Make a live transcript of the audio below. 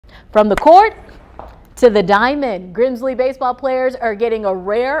From the court to the diamond, Grimsley baseball players are getting a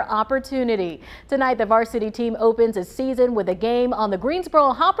rare opportunity. Tonight, the varsity team opens its season with a game on the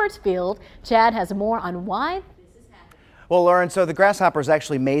Greensboro Grasshoppers field. Chad has more on why this is happening. Well, Lauren, so the Grasshoppers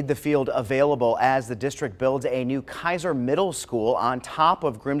actually made the field available as the district builds a new Kaiser Middle School on top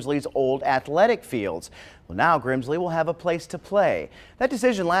of Grimsley's old athletic fields. Well, now Grimsley will have a place to play. That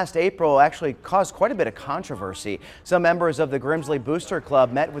decision last April actually caused quite a bit of controversy. Some members of the Grimsley Booster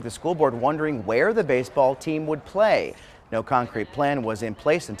Club met with the school board wondering where the baseball team would play. No concrete plan was in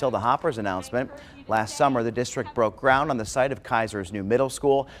place until the Hoppers announcement. Last summer, the district broke ground on the site of Kaiser's new middle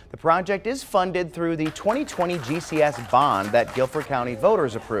school. The project is funded through the 2020 GCS bond that Guilford County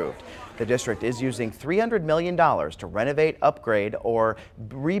voters approved. The district is using $300 million to renovate, upgrade, or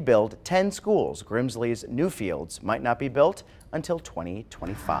rebuild 10 schools. Grimsley's new fields might not be built until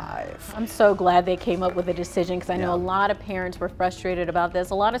 2025. I'm so glad they came up with a decision because I know a lot of parents were frustrated about this.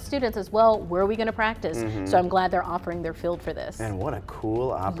 A lot of students as well. Where are we going to practice? So I'm glad they're offering their field for this. And what a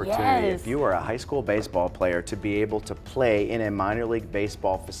cool opportunity. Yes. If you are a high school baseball player, to be able to play in a minor league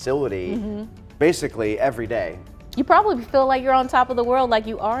baseball facility basically every day. You probably feel like you're on top of the world like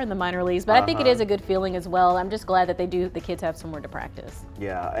you are in the minor leagues, but I think it is a good feeling as well. I'm just glad that the kids have somewhere to practice.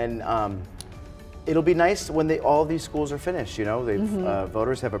 Yeah, and it'll be nice when all these schools are finished. You know,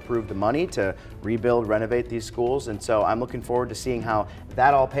 voters have approved the money to rebuild, renovate these schools, and so I'm looking forward to seeing how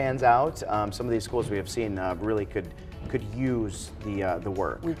that all pans out. Some of these schools we have seen really could use the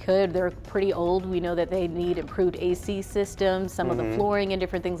work. We could. They're pretty old. We know that they need improved AC systems, some of the flooring and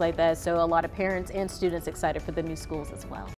different things like that. So a lot of parents and students excited for the new schools as well.